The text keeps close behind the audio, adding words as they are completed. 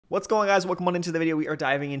What's going on, guys? Welcome on into the video. We are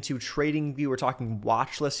diving into TradingView. We're talking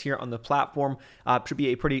watch lists here on the platform. Should be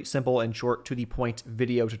a pretty simple and short to the point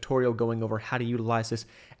video tutorial going over how to utilize this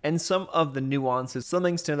and some of the nuances, some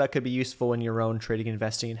things that could be useful in your own trading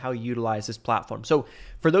investing and how you utilize this platform. So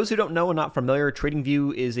for those who don't know and not familiar,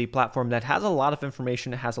 TradingView is a platform that has a lot of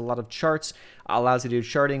information. It has a lot of charts, allows you to do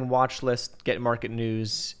charting, watch lists, get market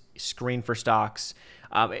news, screen for stocks.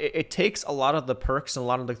 It takes a lot of the perks and a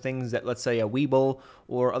lot of the things that, let's say, a Webull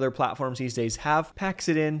or other platforms these days have, packs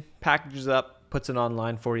it in, packages it up, puts it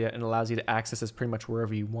online for you, and allows you to access this pretty much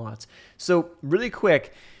wherever you want. So really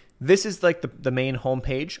quick, this is like the main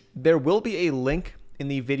homepage. There will be a link in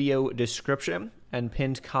the video description and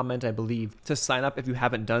pinned comment, I believe, to sign up if you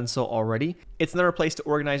haven't done so already. It's another place to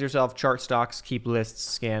organize yourself, chart stocks, keep lists,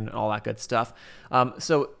 scan, all that good stuff.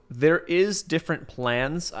 So there is different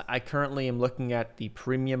plans. I currently am looking at the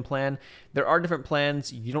premium plan. There are different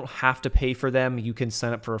plans. You don't have to pay for them. You can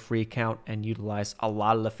sign up for a free account and utilize a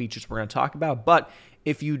lot of the features we're going to talk about. But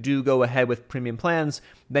if you do go ahead with premium plans,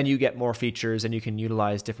 then you get more features and you can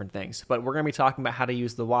utilize different things. But we're going to be talking about how to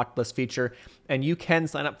use the watch list feature, and you can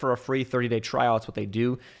sign up for a free 30-day trial. That's what they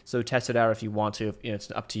do. So test it out if you want to. It's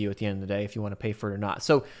up to you at the end of the day if you want to pay for it or not.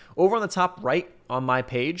 So over on the top right on my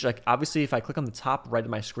page, like obviously if I click on the top right of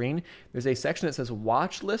my screen, there's a section that says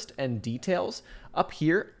watch list and details. Up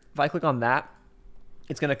here, if I click on that,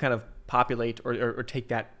 it's going to kind of populate or take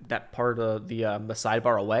that part of the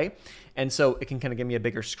sidebar away. And so it can kind of give me a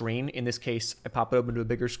bigger screen. In this case, I pop it open to a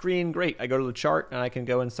bigger screen. Great. I go to the chart and I can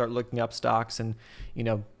go and start looking up stocks, and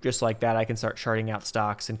just like that, I can start charting out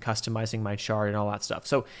stocks and customizing my chart and all that stuff.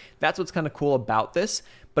 So that's what's kind of cool about this.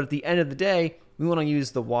 But at the end of the day, we want to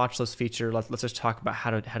use the watch list feature. Let's just talk about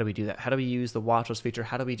how do we do that? How do we use the watch list feature?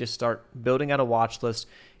 How do we just start building out a watch list,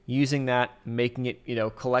 using that, making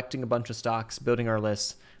it, collecting a bunch of stocks, building our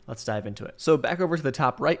lists? Let's dive into it. So back over to the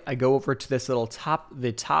top right, I go over to this little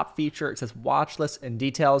the top feature. It says watch lists and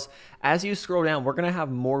details. As you scroll down, we're going to have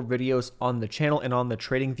more videos on the channel and on the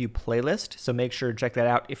TradingView playlist. So make sure to check that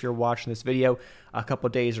out if you're watching this video a couple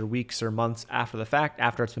of days or weeks or months after the fact,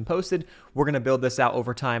 after it's been posted. We're going to build this out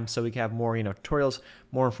over time so we can have more, tutorials,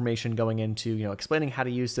 more information going into, explaining how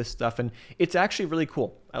to use this stuff. And it's actually really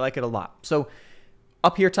cool. I like it a lot. So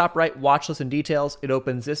up here, top right, watch list and details. It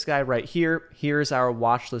opens this guy right here. Here's our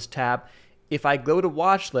watch list tab. If I go to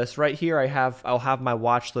watch list right here, I'll have my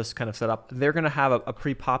watch list kind of set up. They're going to have a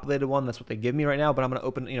pre-populated one. That's what they give me right now, but I'm going to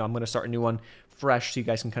open, I'm going to start a new one fresh so you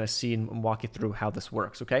guys can kind of see and walk you through how this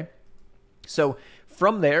works. Okay. So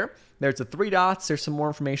from there, there's the three dots. There's some more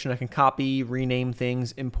information. I can copy, rename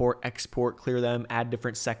things, import, export, clear them, add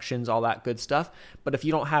different sections, all that good stuff. But if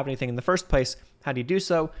you don't have anything in the first place, how do you do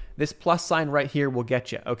so? This plus sign right here will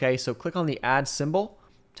get you. Okay, so click on the add symbol,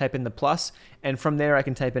 type in the plus, and from there I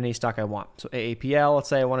can type in any stock I want. So AAPL, let's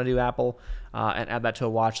say I want to do Apple, and add that to a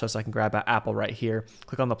watch list. I can grab Apple right here,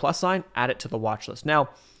 click on the plus sign, add it to the watch list. Now,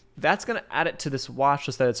 that's going to add it to this watch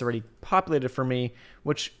list that it's already populated for me,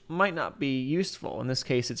 which might not be useful. In this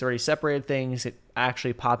case, it's already separated things. It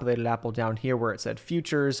actually populated Apple down here where it said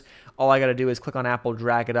futures. All I got to do is click on Apple,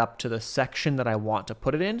 drag it up to the section that I want to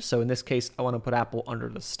put it in. So in this case, I want to put Apple under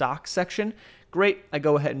the stock section. Great, I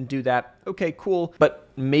go ahead and do that. Okay, cool. But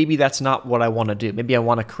maybe that's not what I want to do. Maybe I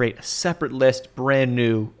want to create a separate list, brand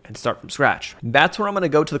new, and start from scratch. That's where I'm going to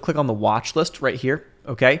go to click on the watch list right here.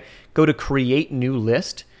 Okay, go to create new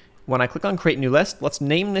list. When I click on create new list, let's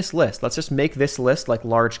name this list. Let's just make this list like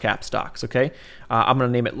large cap stocks, okay? I'm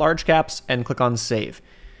gonna name it large caps and click on save.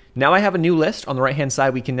 Now I have a new list. On the right-hand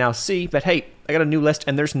side, we can now see that, hey, I got a new list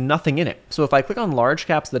and there's nothing in it. So if I click on large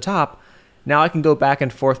caps at the top, now I can go back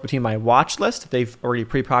and forth between my watch list, they've already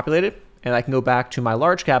pre-populated, and I can go back to my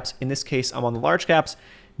large caps. In this case, I'm on the large caps.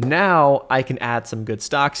 Now I can add some good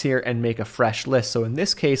stocks here and make a fresh list. So in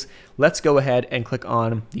this case, let's go ahead and click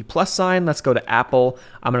on the plus sign. Let's go to Apple.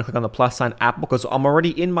 I'm going to click on the plus sign Apple because I'm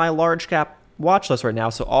already in my large cap watch list right now.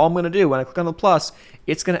 So all I'm going to do when I click on the plus,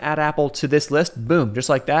 it's going to add Apple to this list. Boom, just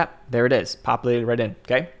like that. There it is, populated right in.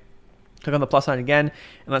 Okay. Click on the plus sign again,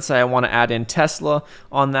 and let's say I want to add in Tesla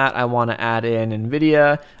on that. I want to add in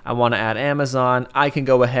NVIDIA. I want to add Amazon. I can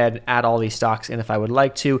go ahead and add all these stocks in if I would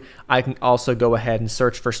like to. I can also go ahead and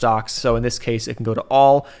search for stocks. So in this case, it can go to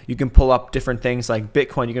all. You can pull up different things like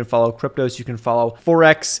Bitcoin. You can follow cryptos. You can follow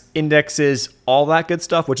Forex, indexes, all that good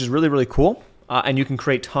stuff, which is really, really cool. And you can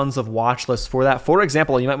create tons of watch lists for that. For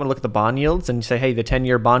example, you might want to look at the bond yields and say, hey, the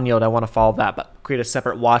 10-year bond yield, I want to follow that. But create a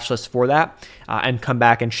separate watch list for that and come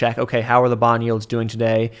back and check, okay, how are the bond yields doing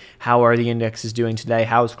today? How are the indexes doing today?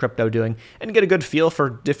 How is crypto doing? And get a good feel for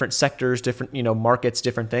different sectors, different, markets,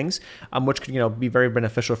 different things, which could, be very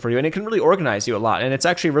beneficial for you. And it can really organize you a lot. And it's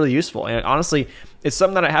actually really useful. And honestly, it's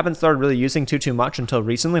something that I haven't started really using too much until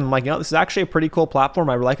recently. And I'm like, this is actually a pretty cool platform.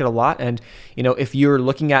 I like it a lot. And, if you're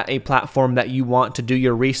looking at a platform that you want to do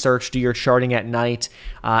your research, do your charting at night,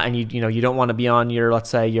 and you don't want to be on your, let's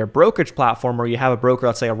say, your brokerage platform, or you have a broker,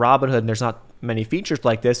 let's say a Robinhood, and there's not many features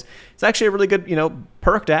like this, it's actually a really good,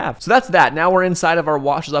 perk to have. So that's that. Now we're inside of our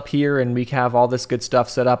watches up here and we have all this good stuff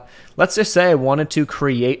set up. Let's just say I wanted to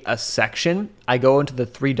create a section. I go into the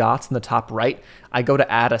 3 dots in the top right. I go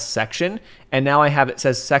to add a section, and now I have, it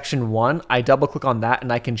says section 1. I double click on that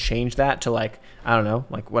and I can change that to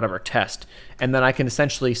whatever, test. And then I can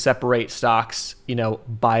essentially separate stocks,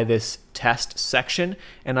 by this test section,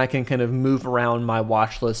 and I can kind of move around my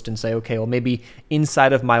watch list and say, okay, well, maybe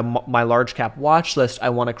inside of my large cap watch list, I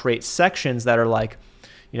want to create sections that are like,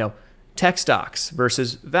 tech stocks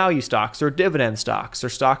versus value stocks or dividend stocks or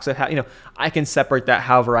stocks that have, I can separate that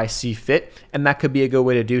however I see fit. And that could be a good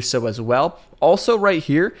way to do so as well. Also right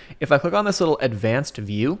here, if I click on this little advanced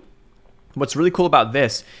view, what's really cool about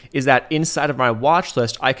this is that inside of my watch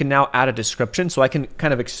list, I can now add a description, so I can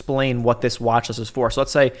kind of explain what this watch list is for. So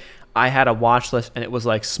let's say I had a watch list and it was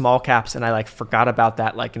like small caps, and I forgot about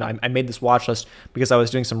that. I made this watch list because I was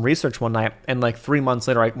doing some research one night, and 3 months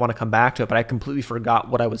later I want to come back to it, but I completely forgot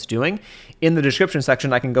what I was doing. In the description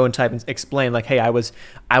section, I can go and type and explain hey, I was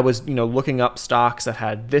looking up stocks that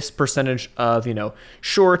had this percentage of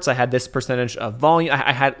shorts, I had this percentage of volume,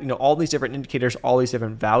 I had all these different indicators, all these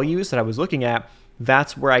different values that I was looking at.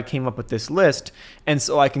 That's where I came up with this list. And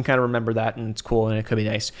so I can kind of remember that, and it's cool and it could be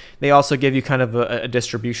nice. They also give you kind of a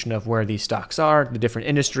distribution of where these stocks are, the different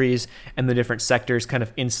industries and the different sectors kind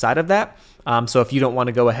of inside of that. So if you don't want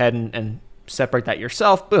to go ahead and separate that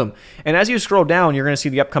yourself, boom. And as you scroll down, you're going to see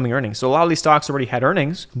the upcoming earnings. So a lot of these stocks already had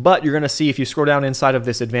earnings, but you're going to see, if you scroll down inside of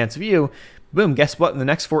this advanced view, boom, guess what? In the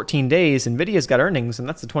next 14 days, NVIDIA's got earnings, and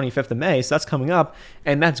that's the 25th of May, so that's coming up.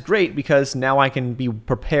 And that's great because now I can be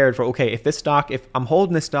prepared for, okay, if I'm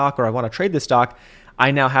holding this stock or I want to trade this stock,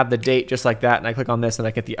 I now have the date just like that, and I click on this and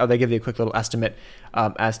I get they give you a quick little estimate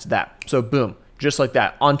as to that. So boom, just like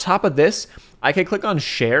that. On top of this, I can click on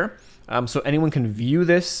share. So anyone can view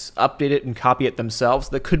this, update it, and copy it themselves.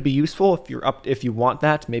 That could be useful if you want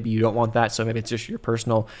that. Maybe you don't want that, so maybe it's just your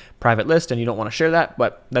personal private list and you don't want to share that,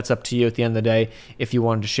 but that's up to you at the end of the day if you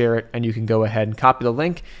wanted to share it. And you can go ahead and copy the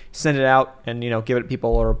link, send it out, and give it to people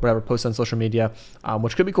or whatever, post on social media,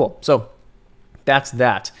 which could be cool. So that's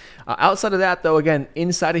that. Outside of that, though, again,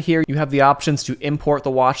 inside of here, you have the options to import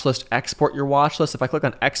the watch list, export your watch list. If I click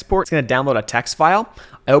on export, it's going to download a text file.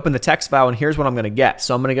 I open the text file, and here's what I'm going to get.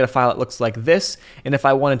 So I'm going to get a file that looks like this. And if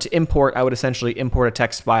I wanted to import, I would essentially import a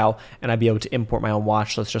text file, and I'd be able to import my own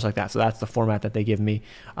watch list just like that. So that's the format that they give me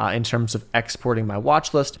in terms of exporting my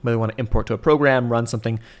watch list. Whether I want to import to a program, run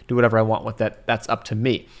something, do whatever I want with that, that's up to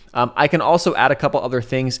me. I can also add a couple other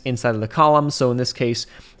things inside of the columns. So in this case,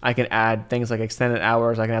 I can add things like extended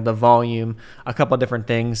hours. I can add the volume, a couple of different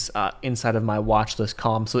things inside of my watch list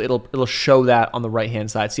column. So it'll show that on the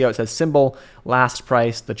right-hand side. See how it says symbol, last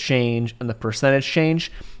price, the change, and the percentage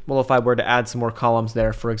change? Well, if I were to add some more columns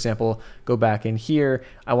there, for example, go back in here,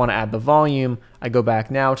 I want to add the volume. I go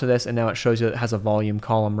back now to this, and now it shows you it has a volume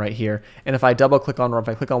column right here. And if I double click on, or if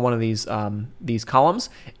I click on one of these columns,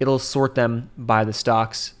 it'll sort them by the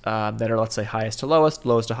stocks that are, let's say, highest to lowest,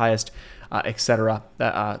 lowest to highest, etc.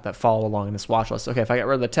 that follow along in this watch list. Okay, if I get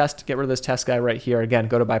rid of this test guy right here, again,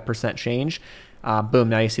 go to by percent change. Boom,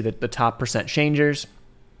 now you see the top percent changers.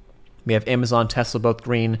 We have Amazon, Tesla, both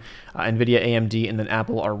green, NVIDIA, AMD, and then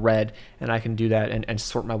Apple are red. And I can do that and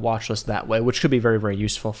sort my watch list that way, which could be very, very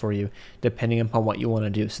useful for you depending upon what you want to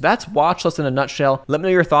do. So that's watch list in a nutshell. Let me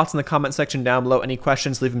know your thoughts in the comment section down below. Any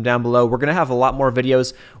questions, leave them down below. We're going to have a lot more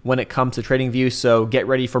videos when it comes to TradingView, so get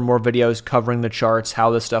ready for more videos covering the charts, how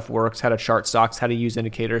this stuff works, how to chart stocks, how to use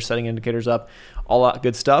indicators, setting indicators up, all that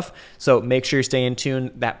good stuff. So make sure you stay in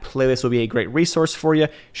tune. That playlist will be a great resource for you.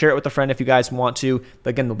 Share it with a friend if you guys want to.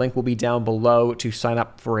 Again, the link will be down below to sign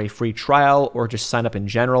up for a free trial or just sign up in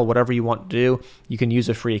general, whatever you want to do. You can use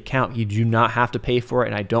a free account. You do not have to pay for it,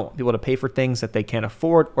 and I don't want people to pay for things that they can't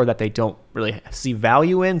afford or that they don't really see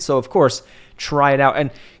value in. So of course, try it out.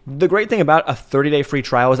 And the great thing about a 30-day free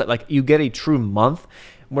trial is that you get a true month.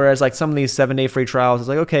 Whereas some of these 7-day free trials is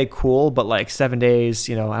okay, cool, but 7 days,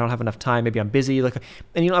 I don't have enough time, maybe I'm busy, and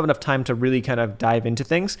you don't have enough time to really kind of dive into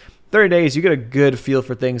things. 30 days, you get a good feel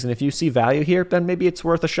for things, and if you see value here, then maybe it's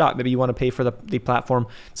worth a shot. Maybe you want to pay for the platform.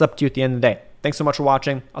 It's up to you at the end of the day. Thanks so much for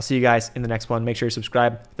watching. I'll see you guys in the next one. Make sure you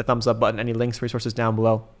subscribe, the thumbs up button, any links, resources down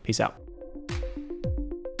below. Peace out.